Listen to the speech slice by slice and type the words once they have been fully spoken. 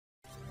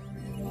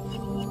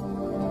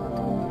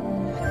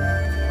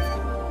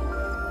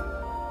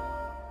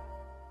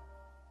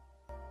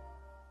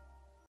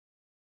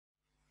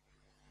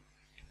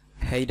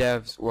Hey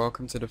devs,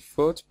 welcome to the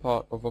third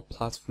part of a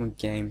platform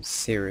game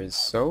series.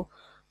 So,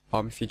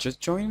 if you're just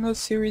joining the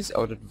series, I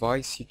would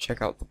advise you check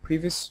out the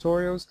previous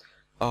tutorials,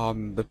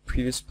 the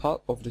previous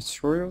part of the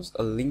tutorials.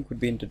 A link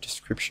would be in the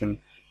description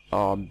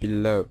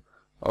below.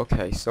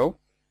 Okay, so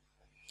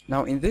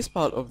now in this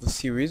part of the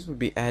series, we'll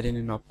be adding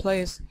in our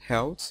players'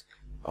 health.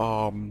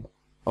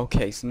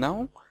 Okay, so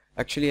now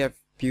actually I've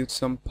built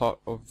some part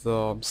of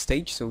the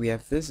stage, so we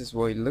have this is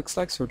what it looks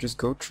like. So just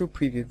go through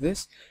preview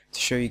this to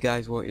show you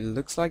guys what it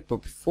looks like.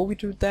 But before we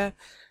do that,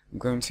 I'm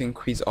going to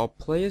increase our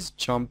players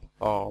jump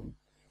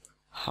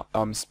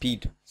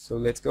speed. So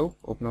let's go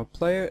open our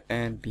player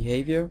and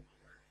behavior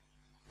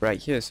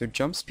right here. So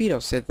jump speed, I'll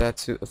set that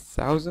to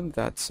 1000.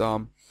 That's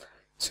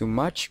too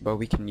much, but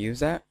we can use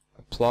that.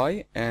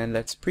 Apply, and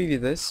let's preview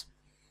this.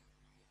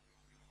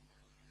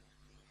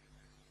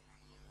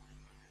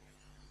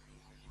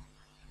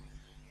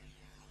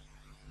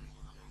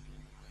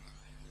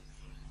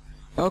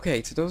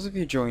 Okay, to those of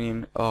you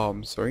joining,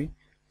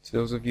 to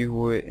those of you who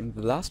were in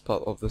the last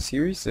part of the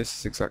series, this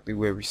is exactly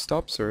where we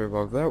stopped. Sorry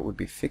about that, we'll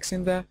be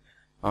fixing that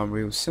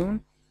real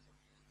soon.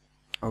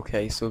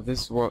 Okay, so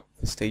this is what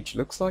the stage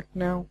looks like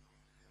now.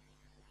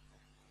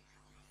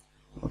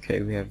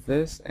 Okay, we have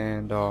this,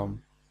 and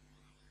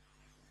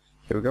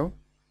here we go.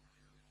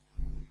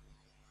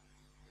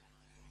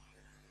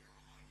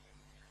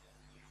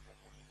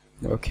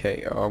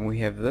 Okay, we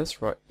have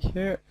this right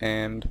here,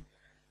 and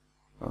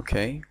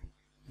okay,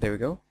 there we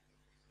go.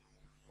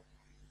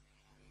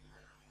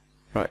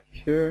 Right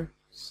here,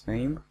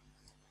 same.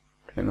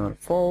 Try not to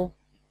fall.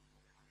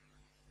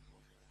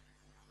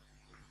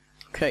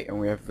 Okay, and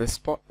we have this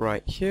spot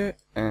right here,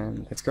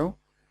 and let's go.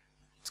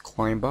 Let's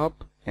climb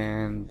up,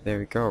 and there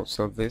we go.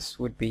 So this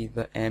would be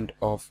the end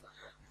of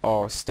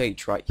our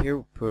stage right here.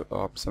 We'll put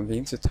up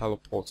something to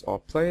teleport our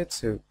player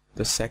to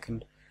the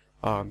second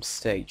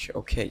stage.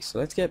 Okay, so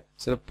let's get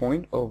to the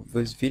point of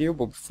this video,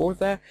 but before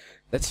that,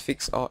 let's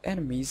fix our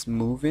enemies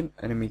moving,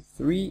 enemy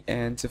 3,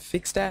 and to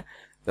fix that,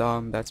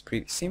 that's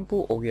pretty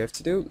simple. All we have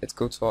to do, let's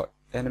go to our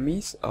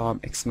enemies,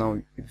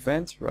 external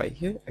event right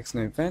here,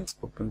 external event,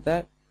 open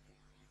that,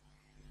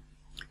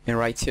 and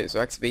right here,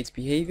 so activate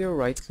behavior,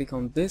 right click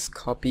on this,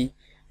 copy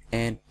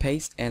and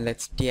paste, and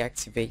let's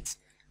deactivate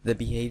the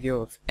behavior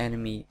of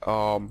enemy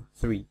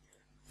 3.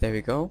 There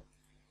we go.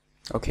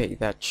 Okay,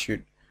 that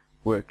should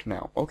work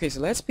now. Okay, so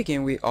let's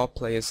begin with our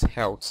player's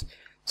health.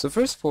 So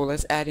first of all,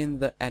 let's add in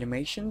the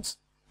animations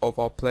of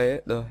our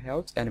player, the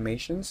health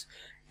animations,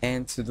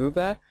 and to do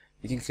that,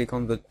 you can click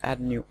on the add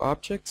new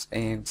objects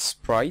and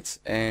sprites,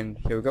 and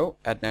here we go,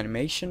 add an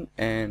animation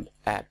and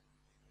add.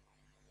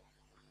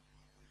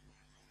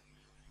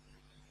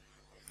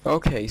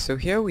 Okay, so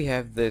here we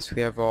have this,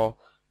 we have our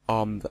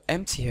the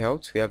empty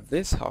health, we have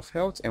this half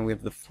health, and we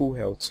have the full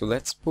health. So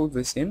let's pull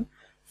this in.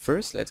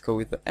 First, let's go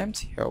with the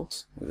empty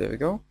health. There we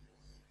go.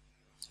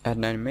 Add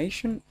an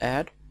animation,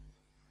 add.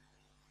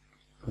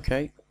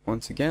 Okay,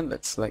 once again,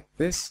 let's select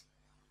this,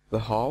 the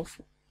half,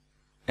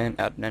 and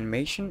add an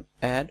animation,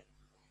 add.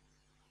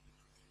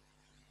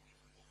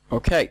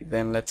 Okay,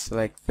 then let's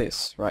select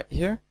this right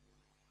here.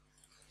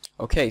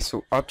 Okay,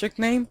 so object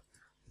name,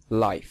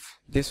 life.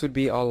 This would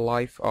be our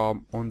life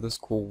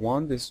underscore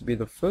 1. This would be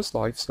the first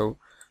life, so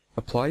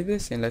apply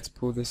this and let's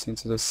pull this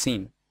into the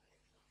scene.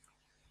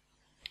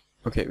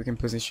 Okay, we can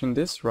position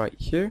this right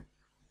here.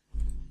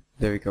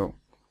 There we go.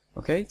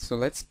 Okay, so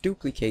let's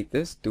duplicate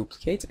this,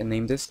 duplicate, and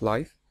name this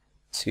life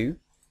 2.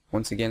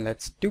 Once again,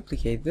 let's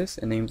duplicate this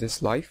and name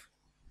this life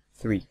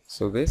 3.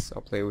 So this,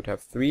 our player would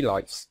have 3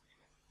 lives.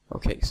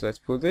 Okay, so let's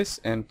pull this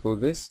and pull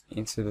this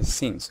into the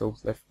scene. So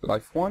left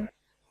life 1.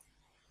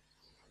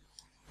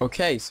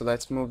 Okay, so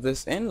let's move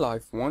this in,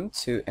 life 1,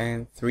 2,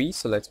 and 3.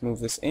 So let's move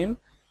this in.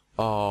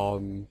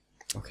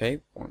 Okay,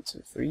 1,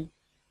 2, 3.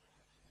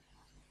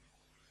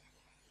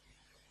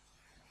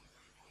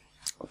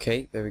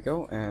 Okay, there we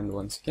go, and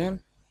once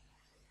again.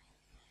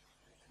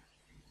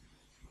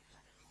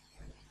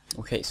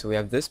 Okay, so we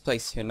have this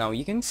place here. Now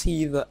you can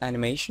see the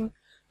animation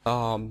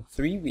 3,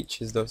 which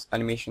is the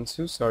animation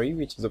 2, sorry,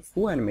 which is a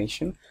full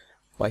animation.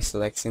 By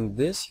selecting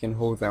this, you can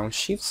hold down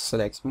shift,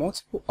 select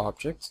multiple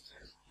objects,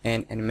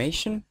 and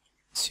animation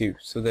 2.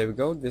 So there we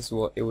go, this is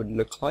what it would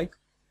look like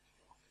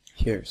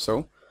here.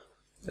 So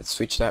let's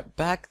switch that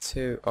back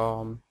to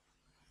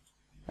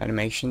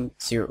animation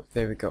 0.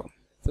 There we go.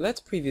 So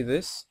let's preview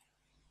this.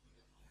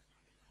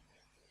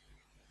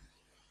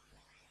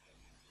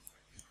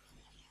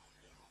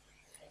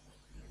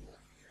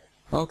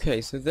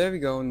 Okay, so there we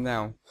go.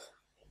 Now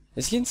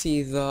as you can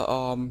see,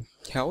 the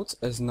health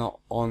is not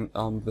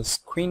on the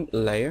screen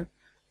layer.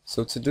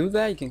 So to do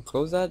that, you can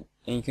close that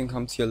and you can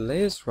come to your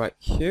layers right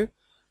here.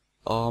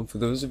 For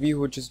those of you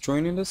who are just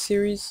joining the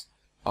series,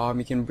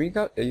 you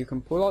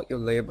can pull out your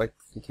layer by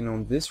clicking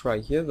on this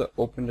right here, the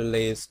open the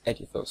layers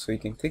editor. So you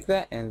can click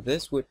that and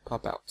this would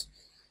pop out.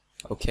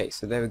 Okay,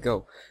 so there we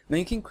go. Now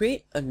you can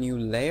create a new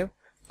layer.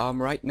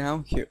 Right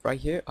now right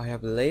here I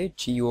have a layer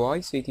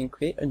GUI, so you can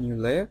create a new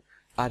layer,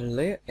 add a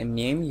layer and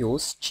name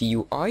yours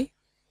GUI,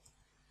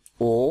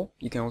 or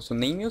you can also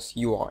name yours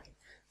UI.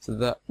 So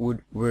that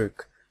would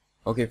work.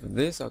 Okay, for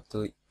this I'll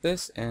delete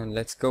this and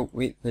let's go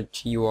with the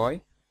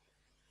GUI.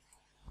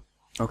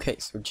 Okay,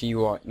 so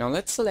GUI. Now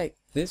let's select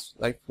this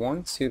like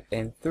 1, 2,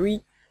 and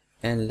 3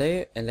 and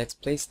layer, and let's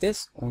place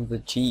this on the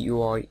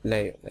GUI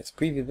layer. Let's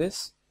preview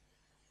this.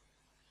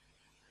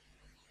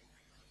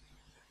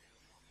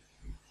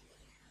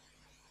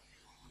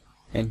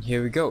 And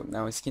here we go.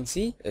 Now as you can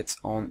see, it's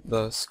on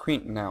the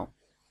screen now.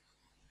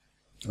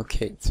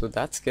 Okay, so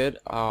that's good.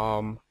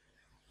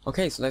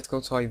 Okay, so let's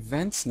go to our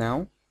events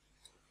now.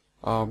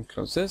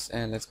 Close this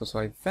and let's go to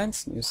our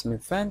events, new scene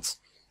events.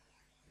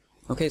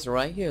 Okay, so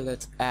right here,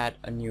 let's add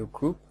a new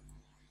group.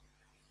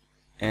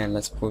 And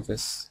let's pull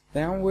this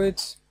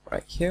downwards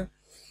right here.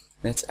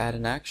 Let's add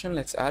an action.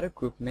 Let's add a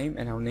group name,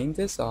 and I'll name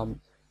this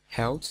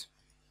health.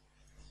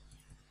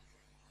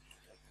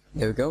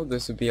 There we go.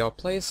 This will be our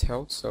player's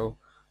health. So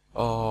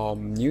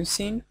new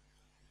scene.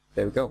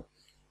 There we go.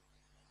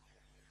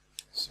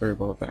 Sorry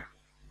about that.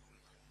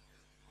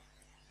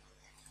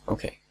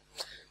 Okay.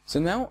 So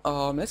now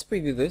let's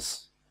preview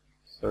this.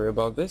 Sorry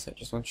about this. I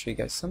just want to show you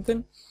guys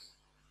something.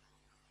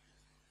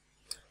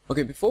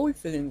 Okay, before we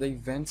fill in the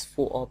events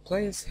for our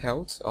player's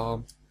health,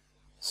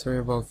 sorry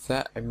about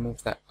that, I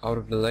moved that out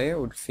of the layer.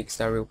 We'll fix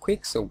that real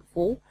quick. So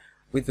before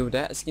we do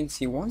that, as you can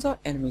see, once our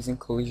enemy is in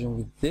collision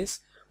with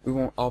this, we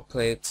want our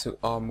player to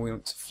we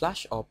want to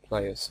flash our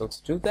player. So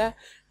to do that,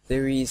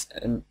 there is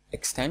an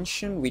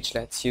extension which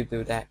lets you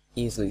do that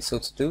easily. So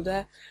to do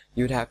that,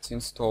 you'd have to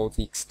install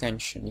the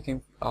extension. You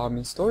can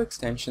install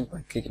extensions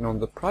by clicking on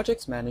the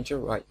project manager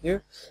right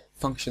here,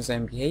 functions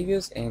and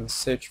behaviors, and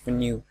search for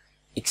new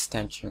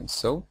extensions.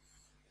 So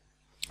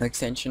the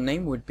extension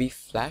name would be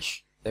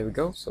flash. There we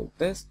go. So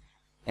this,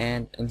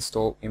 and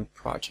install in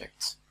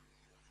projects.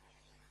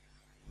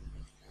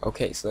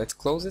 Okay, so let's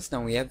close this.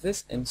 Now we have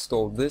this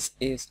installed. This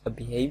is a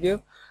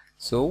behavior,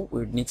 so we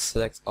would need to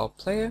select our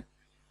player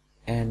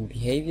and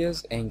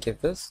behaviors and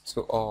give this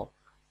to our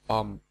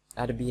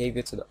add a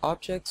behavior to the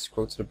object.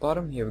 Scroll to the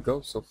bottom. Here we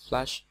go. So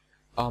flash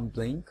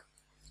blink.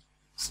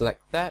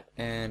 Select that,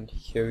 and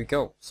here we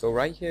go. So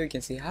right here you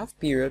can see half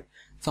period,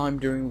 time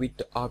during which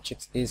the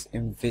object is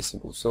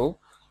invisible. So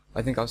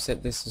I think I'll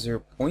set this to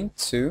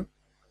 0.2.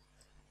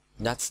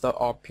 That's the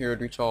period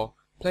which our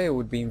player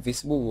would be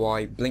invisible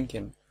while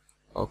blinking.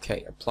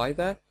 Okay, apply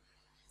that.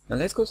 Now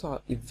let's go to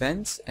our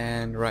events,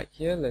 and right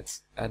here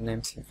let's add an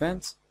empty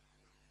event.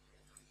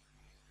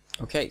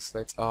 Okay, so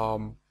let's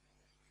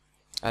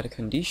add a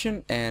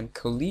condition and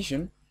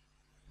collision.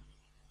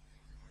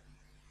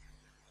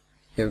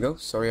 Here we go.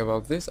 Sorry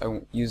about this. I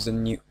won't use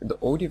the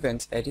old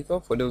events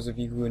editor for those of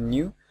you who are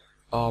new.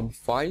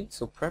 File,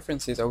 so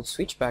preferences, I will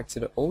switch back to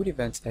the old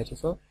events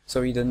editor,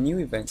 sorry, the new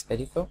events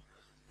editor.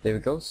 There we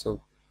go.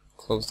 So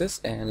close this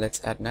and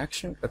let's add an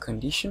action, a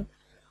condition.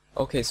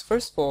 Okay, so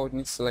first of all, we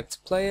need to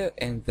select player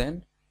and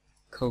then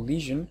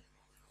collision.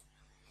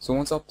 So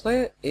once our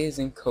player is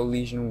in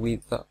collision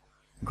with the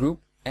group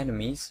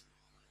enemies,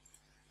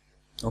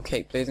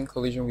 okay, players in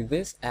collision with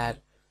this, add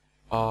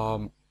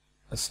a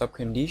sub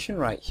condition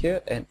right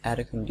here and add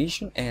a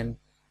condition, and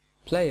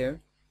player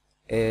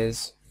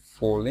is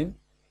falling.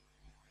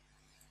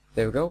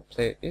 There we go,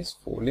 player is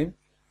falling.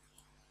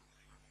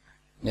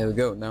 There we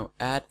go. Now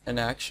add an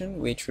action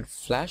which would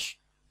flash.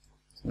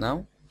 So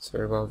now,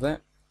 sorry about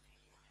that,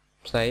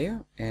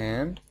 player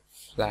and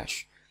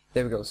flash.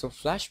 There we go. So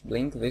flash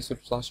blink, this would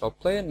flash our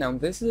player. Now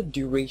this is the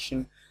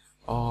duration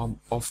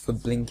of the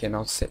blink, and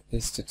I'll set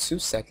this to 2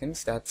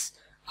 seconds. That's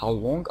how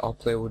long our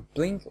player would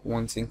blink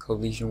once in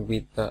collision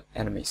with the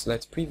enemy. So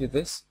let's preview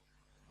this.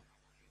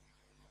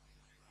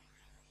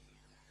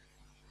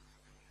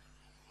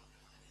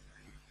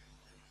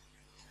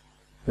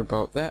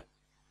 About that.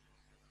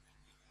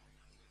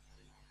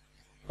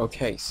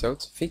 Okay, so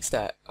to fix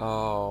that,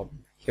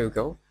 here we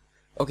go.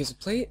 Okay, so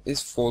player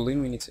is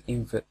falling. We need to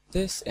invert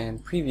this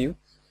and preview.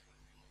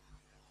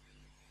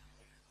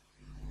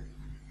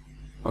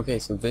 Okay,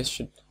 so this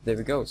should, there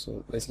we go.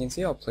 So as you can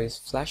see, our player is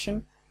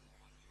flashing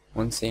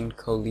once in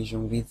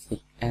collision with the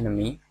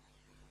enemy.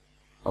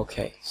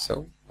 Okay,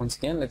 so once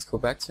again, let's go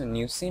back to a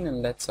new scene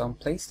and let's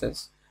place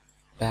this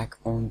back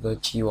on the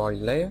GUI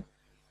layer.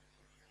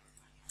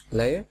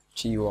 Layer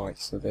GUI.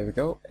 So there we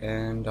go,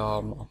 and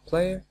our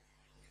player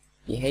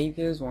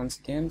behaviors once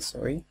again.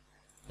 Sorry,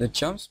 the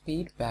jump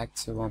speed back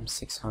to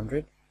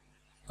 600.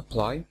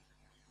 Apply.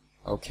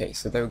 Okay,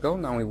 so there we go.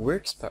 Now it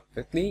works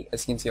perfectly.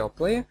 As you can see, our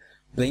player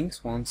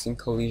blinks once in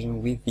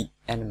collision with the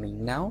enemy.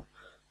 Now,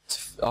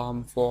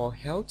 for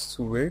health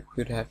to work,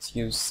 we'd have to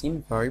use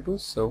scene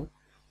variables. So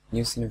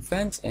new scene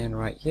event, and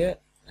right here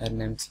add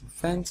an empty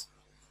event.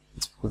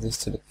 Let's pull this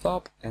to the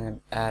top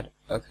and add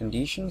a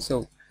condition.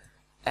 So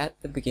at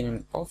the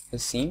beginning of the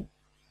scene,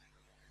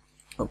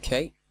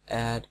 okay,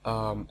 add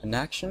an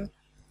action,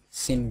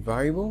 scene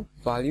variable,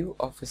 value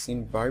of a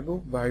scene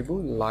variable,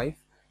 life.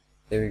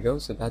 There we go.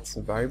 So that's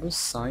the variable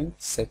sign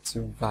set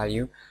to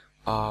value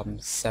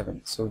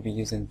 7. So we'll be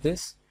using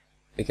this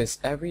because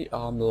every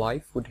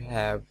life would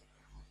have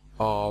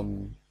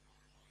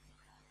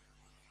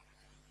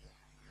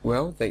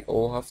well, they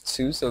all have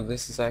 2, so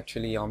this is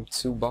actually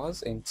 2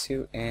 bars and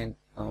 2 and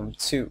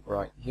 2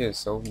 right here.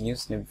 So we're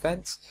using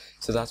events,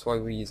 so that's why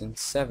we're using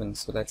 7.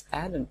 So let's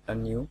add a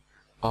new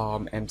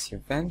empty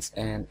event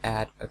and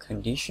add a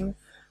condition.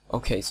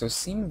 Okay, so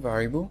scene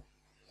variable,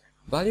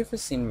 value for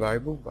scene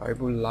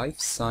variable life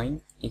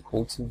sign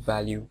equal to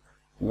value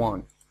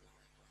 1.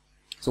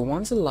 So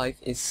once the life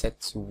is set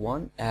to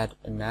 1, add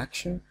an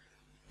action.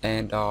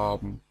 And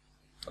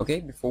okay,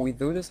 before we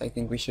do this, I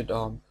think we should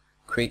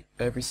create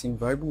every scene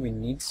variable we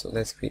need. So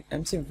let's create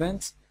empty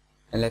events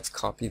and let's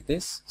copy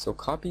this. So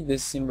copy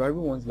this scene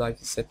variable once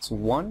life is set to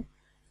 1,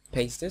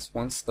 paste this.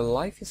 Once the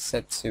life is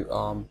set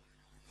to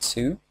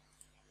 2,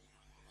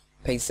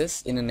 paste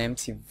this in an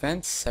empty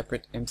event,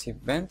 separate empty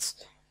event.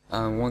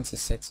 Once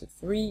it's set to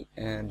 3,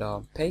 and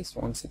paste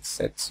once it's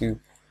set to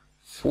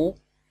 4,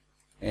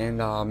 and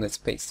let's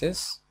paste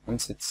this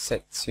once it's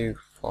set to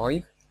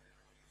 5,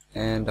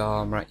 and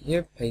right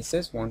here paste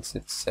this once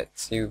it's set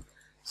to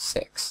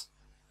 6.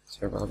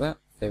 Sorry about that.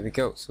 There we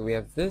go. So we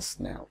have this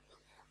now.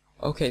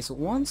 Okay, so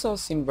once our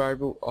scene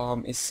variable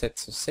is set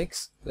to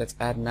 6, let's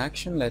add an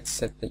action. Let's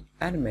set the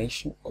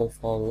animation of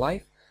our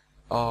life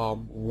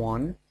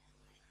 1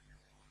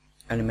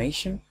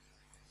 animation.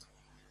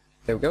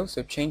 There we go.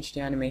 So change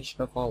the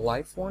animation of our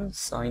life 1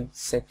 sign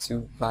set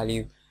to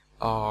value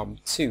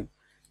 2.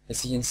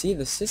 As you can see,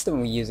 the system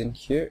we're using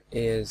here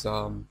is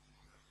there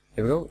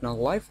we go. Now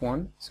life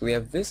 1, so we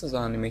have this as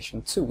our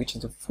animation 2, which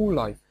is the full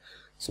life.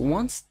 So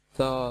once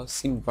the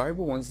scene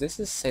variable, once this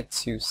is set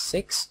to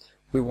 6,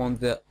 we want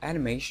the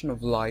animation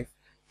of life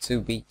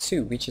to be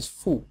 2, which is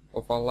full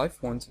of our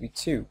life 1 to be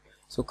 2.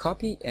 So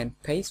copy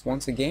and paste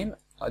once again.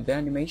 The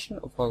animation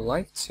of our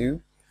life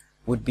 2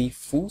 would be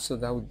full, so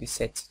that would be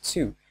set to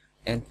 2,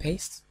 and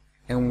paste.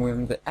 And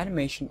when the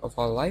animation of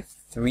our life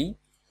 3,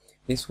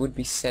 this would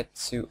be set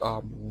to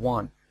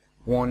 1.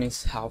 1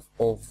 is half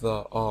of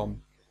the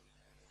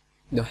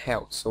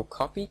health. So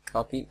copy,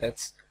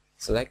 let's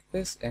select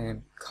this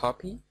and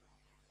copy,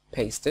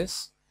 paste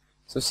this.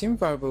 So scene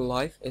variable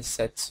life is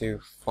set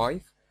to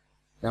 5.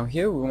 Now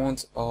here we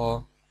want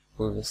our,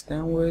 pull this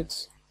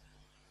downwards.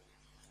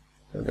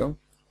 There we go.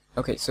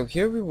 Okay, so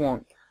here we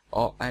want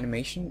our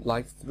animation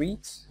life 3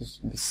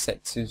 to be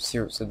set to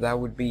 0. So that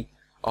would be,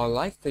 our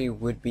life 3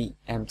 would be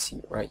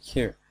empty right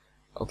here.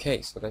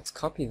 Okay, so let's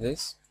copy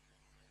this,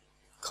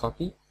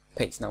 copy,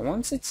 paste. Now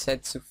once it's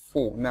set to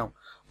 4, now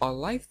our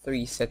life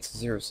 3 is set to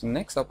 0, so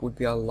next up would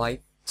be our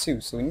life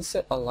 2. So we need to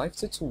set our life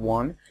 2 to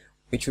 1,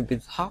 which would be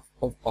half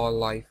of our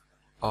life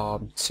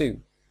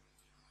 2.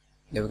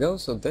 There we go.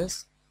 So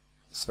this,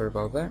 sorry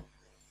about that,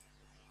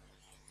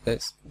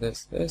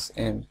 this,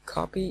 and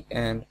copy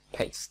and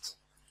paste.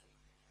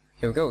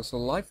 Here we go. So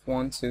life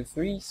 1, 2,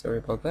 3, sorry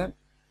about that.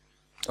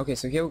 Okay,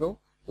 so here we go,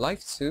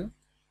 life 2,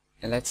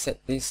 and let's set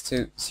this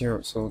to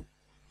 0. So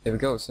there we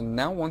go. So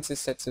now once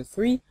it's set to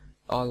 3,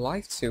 our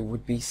life 2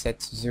 would be set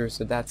to 0.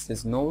 So that's,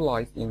 there's no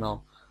life in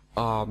our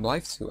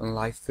life 2 and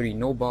life 3,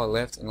 no bar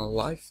left in our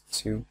life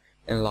 2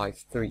 and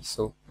life 3.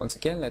 So once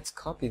again, let's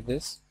copy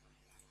this,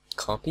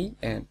 copy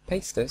and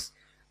paste this.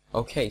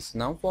 Okay, so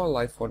now for our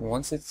life 1,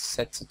 once it's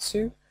set to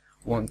 2,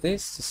 we want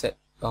this to set,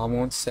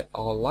 want to set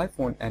our life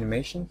 1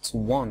 animation to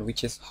 1,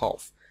 which is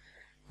half.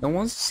 Now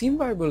once the scene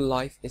variable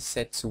life is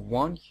set to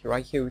 1,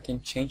 right here we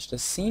can change the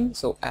scene,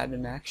 so add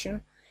an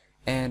action,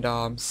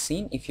 and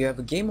scene, if you have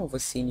a game over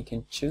scene, you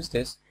can choose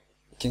this,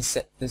 you can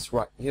set this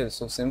right here.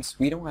 So since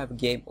we don't have a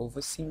game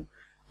over scene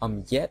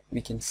yet, we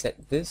can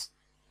set this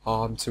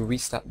to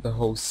restart the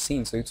whole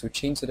scene. So it will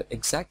change to the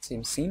exact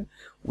same scene,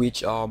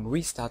 which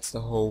restarts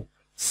the whole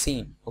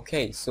scene.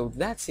 Okay, so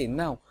that's it.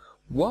 Now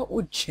what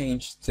would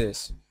change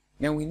this?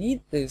 Now we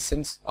need this,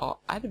 since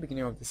at the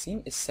beginning of the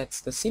scene it sets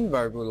the scene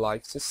variable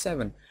life to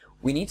 7.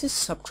 We need to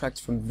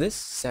subtract from this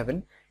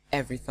 7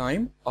 every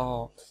time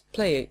our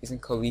player is in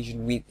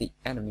collision with the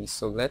enemy.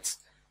 So let's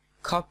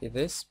copy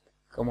this,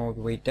 come all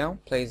the way down,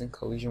 player is in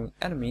collision with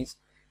enemies,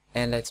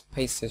 and let's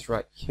paste this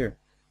right here.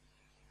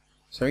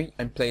 Sorry,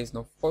 and player is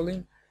not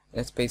falling.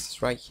 Let's paste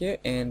this right here,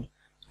 and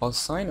our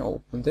sign,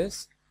 I'll open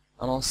this,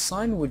 and our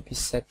sign would be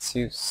set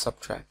to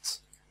subtract.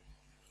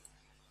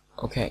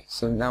 Okay,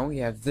 so now we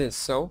have this.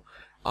 So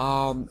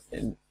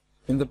in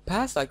the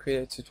past I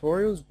created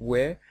tutorials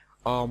where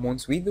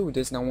once we do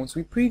this, now once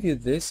we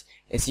preview this,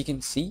 as you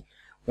can see,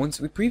 once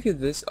we preview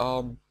this,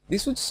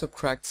 this would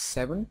subtract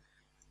 7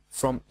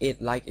 from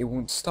it, like it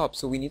won't stop.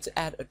 So we need to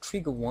add a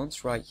trigger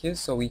once right here.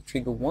 So we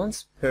trigger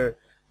once per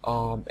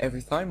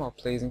every time our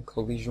player is in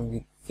collision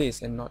with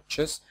this, and not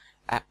just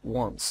at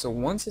once. So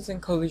once it's in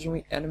collision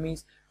with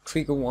enemies,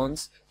 trigger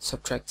once,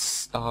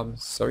 subtracts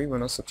sorry, we're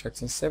not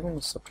subtracting 7,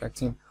 we're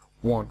subtracting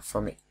 1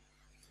 from it.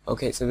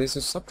 Okay, so this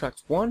will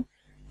subtract 1,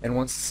 and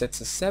once it's set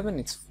to 7,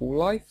 it's full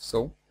life,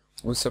 so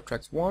we'll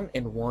subtract 1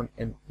 and 1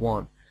 and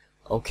 1.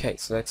 Okay,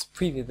 so let's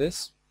preview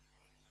this.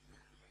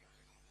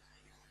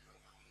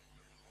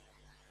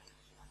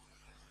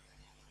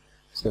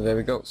 So there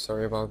we go,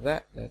 sorry about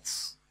that,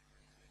 let's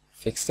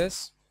fix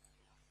this.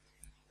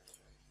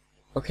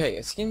 Okay,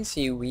 as you can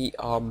see, we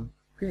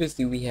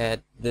previously we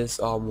had this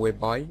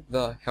whereby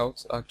the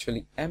health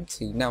actually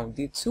empty. Now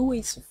there are two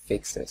ways to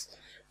fix this.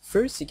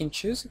 First, you can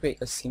choose to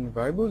create a scene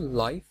variable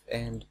life,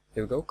 and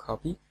there we go,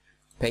 copy,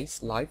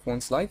 paste life.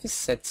 Once life is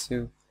set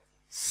to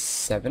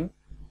 7,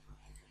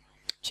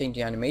 change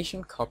the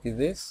animation, copy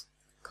this,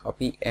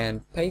 copy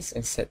and paste,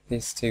 and set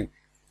this to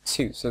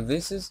 2. So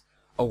this is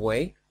a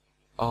way.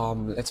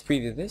 Let's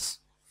preview this.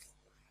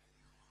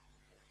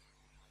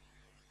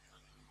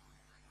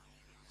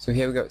 So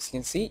here we go. As you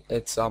can see,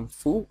 it's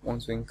full.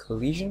 Once we're in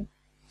collision,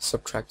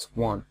 subtract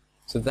 1.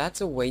 So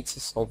that's a way to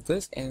solve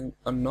this. And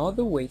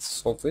another way to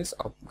solve this,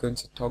 I'm going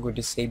to toggle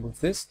disable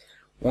this.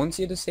 Once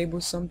you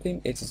disable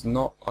something, it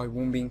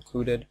won't be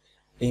included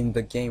in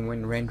the game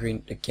when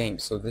rendering the game.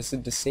 So this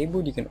is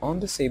disabled. You can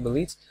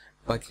undisable it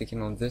by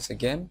clicking on this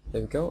again.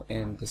 There we go,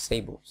 and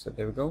disable. So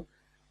there we go.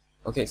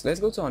 Okay, so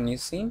let's go to our new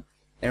scene.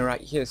 And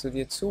right here, so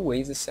there are 2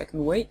 ways. The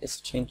second way is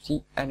to change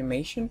the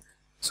animation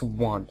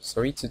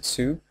to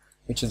 2,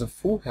 which is a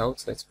full health.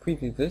 So let's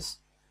preview this.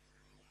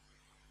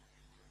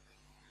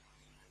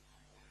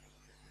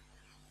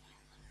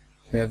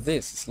 We have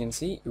this. As you can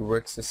see, it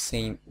works the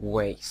same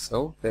way.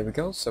 So there we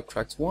go,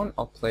 subtract 1,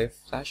 our player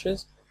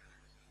flashes.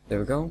 There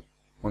we go,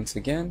 once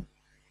again.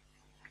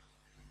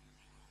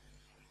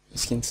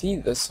 As you can see,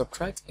 the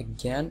subtract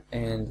again,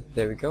 and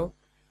there we go.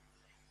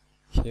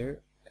 Here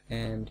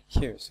and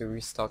here, so it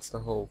restarts the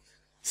whole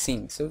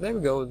scene. So there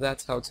we go,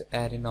 that's how to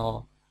add in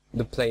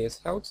the player's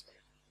health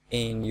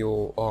in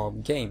your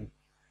game.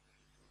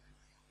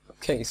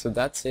 Okay, so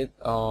that's it.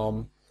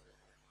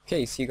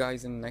 Okay, see you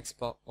guys in the next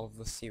part of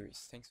the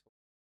series. Thanks for